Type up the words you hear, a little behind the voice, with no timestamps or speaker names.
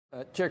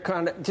Chair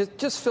Khan,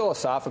 just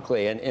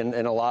philosophically,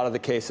 in a lot of the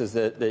cases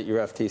that your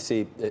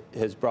FTC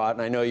has brought,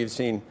 and I know you've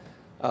seen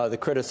the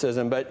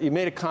criticism, but you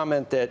made a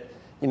comment that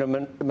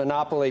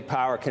monopoly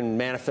power can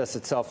manifest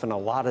itself in a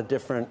lot of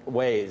different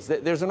ways.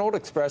 There's an old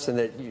expression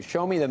that you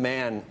show me the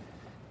man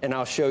and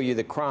I'll show you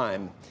the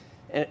crime.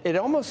 And it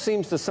almost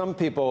seems to some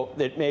people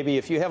that maybe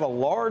if you have a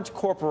large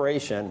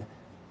corporation,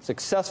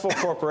 successful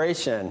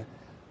corporation,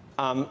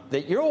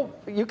 that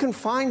you can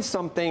find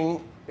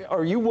something,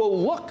 or you will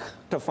look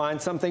to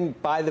find something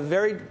by the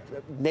very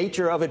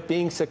nature of it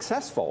being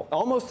successful,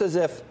 almost as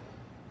if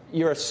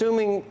you're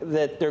assuming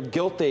that they're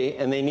guilty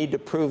and they need to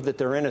prove that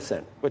they're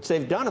innocent, which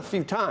they've done a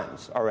few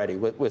times already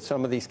with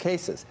some of these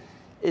cases.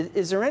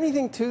 Is there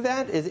anything to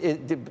that?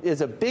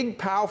 Is a big,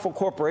 powerful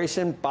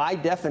corporation, by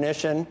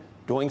definition,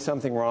 doing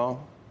something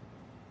wrong?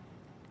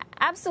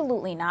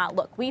 Absolutely not.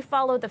 Look, we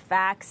follow the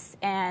facts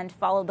and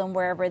follow them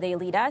wherever they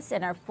lead us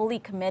and are fully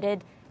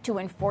committed to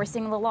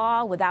enforcing the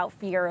law without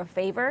fear of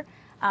favor.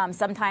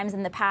 Sometimes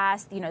in the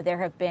past, there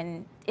have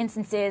been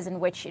instances in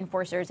which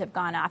enforcers have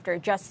gone after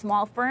just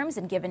small firms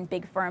and given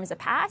big firms a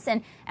pass,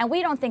 and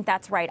we don't think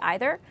that's right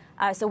either.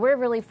 So we're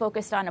really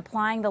focused on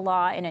applying the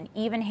law in an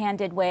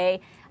even-handed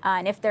way,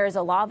 and if there's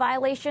a law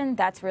violation,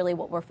 that's really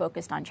what we're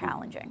focused on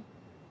challenging.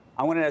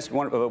 I want to ask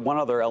one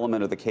other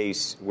element of the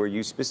case where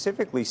you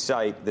specifically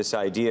cite this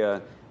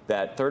idea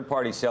that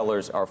third-party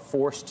sellers are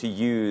forced to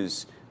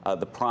use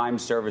the prime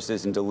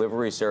services and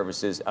delivery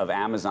services of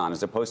Amazon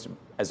as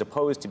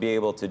opposed to be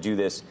able to do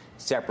this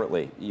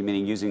separately,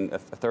 meaning using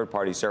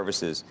third-party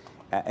services.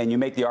 And you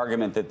make the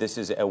argument that this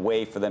is a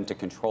way for them to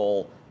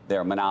control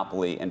their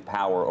monopoly and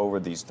power over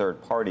these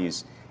third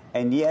parties.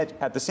 And yet,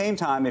 at the same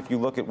time, if you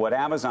look at what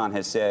Amazon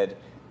has said,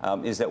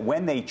 is that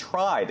when they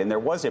tried, and there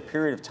was a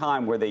period of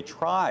time where they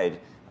tried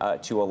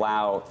to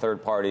allow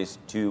third parties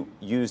to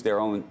use their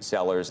own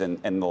sellers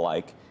and the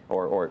like,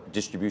 or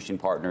distribution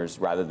partners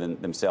rather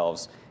than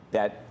themselves,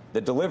 that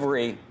the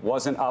delivery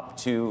wasn't up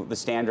to the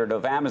standard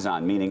of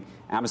Amazon, meaning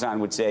Amazon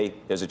would say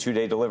there's a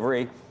 2-day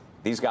delivery.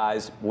 These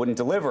guys wouldn't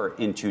deliver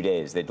in 2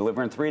 days. They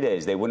deliver in 3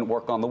 days. They wouldn't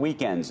work on the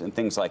weekends and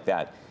things like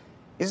that.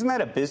 Isn't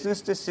that a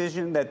business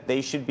decision that they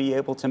should be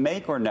able to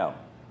make, or no?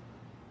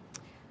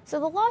 So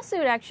the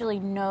lawsuit actually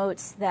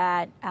notes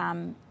that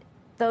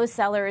those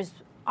sellers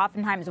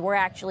oftentimes were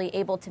actually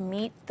able to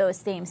meet those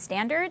same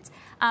standards.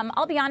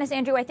 I'll be honest,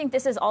 Andrew, I think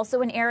this is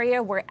also an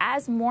area where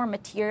as more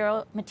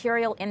material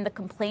in the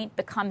complaint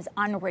becomes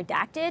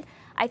unredacted,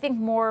 I think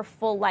more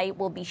full light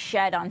will be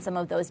shed on some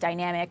of those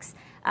dynamics,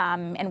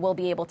 and we'll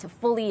be able to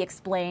fully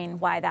explain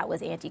why that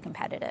was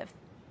anti-competitive.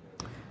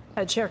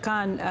 Chair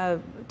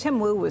Khan, Tim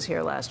Wu was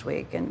here last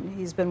week, and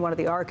he's been one of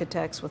the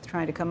architects with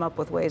trying to come up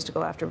with ways to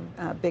go after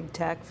big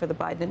tech for the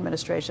Biden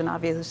administration.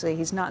 Obviously,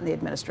 he's not in the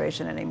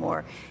administration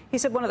anymore. He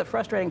said one of the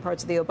frustrating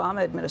parts of the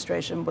Obama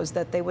administration was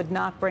that they would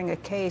not bring a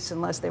case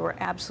unless they were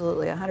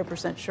absolutely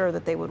 100% sure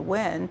that they would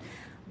win.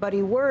 But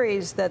he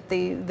worries that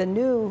the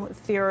new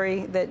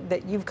theory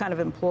that you've kind of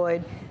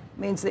employed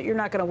means that you're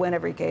not going to win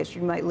every case.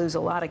 You might lose a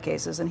lot of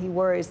cases, and he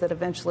worries that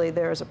eventually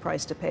there is a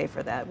price to pay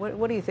for that.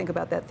 What do you think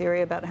about that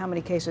theory, about how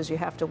many cases you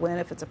have to win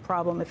if it's a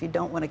problem if you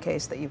don't win a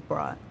case that you've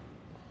brought?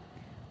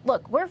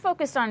 Look, we're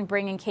focused on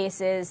bringing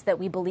cases that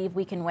we believe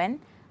we can win.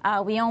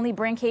 We only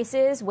bring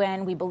cases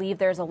when we believe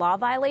there's a law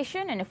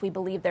violation, and if we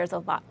believe there's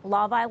a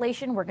law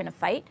violation, we're going to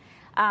fight.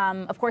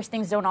 Of course,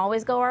 things don't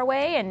always go our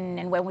way,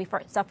 and when we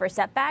suffer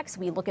setbacks,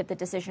 we look at the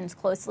decisions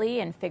closely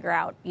and figure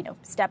out,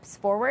 steps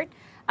forward.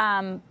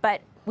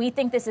 But we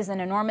think this is an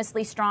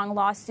enormously strong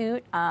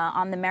lawsuit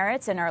on the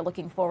merits and are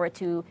looking forward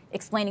to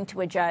explaining to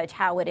a judge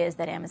how it is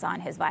that Amazon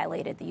has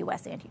violated the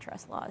U.S.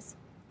 antitrust laws.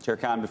 Chair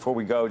Khan, before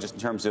we go, just in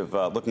terms of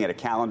looking at a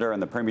calendar and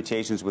the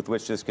permutations with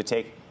which this could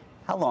take,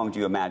 how long do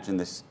you imagine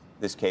this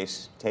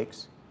case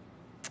takes?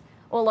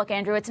 Well, look,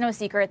 Andrew, it's no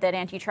secret that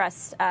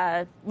antitrust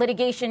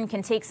litigation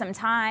can take some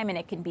time, and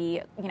it can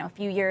be, a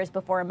few years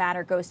before a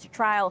matter goes to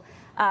trial.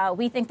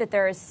 We think that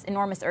there's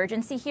enormous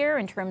urgency here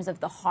in terms of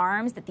the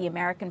harms that the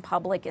American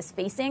public is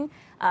facing,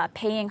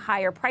 paying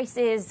higher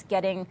prices,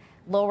 getting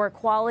lower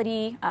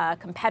quality,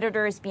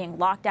 competitors being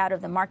locked out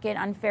of the market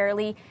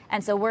unfairly.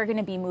 And so we're going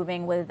to be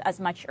moving with as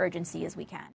much urgency as we can.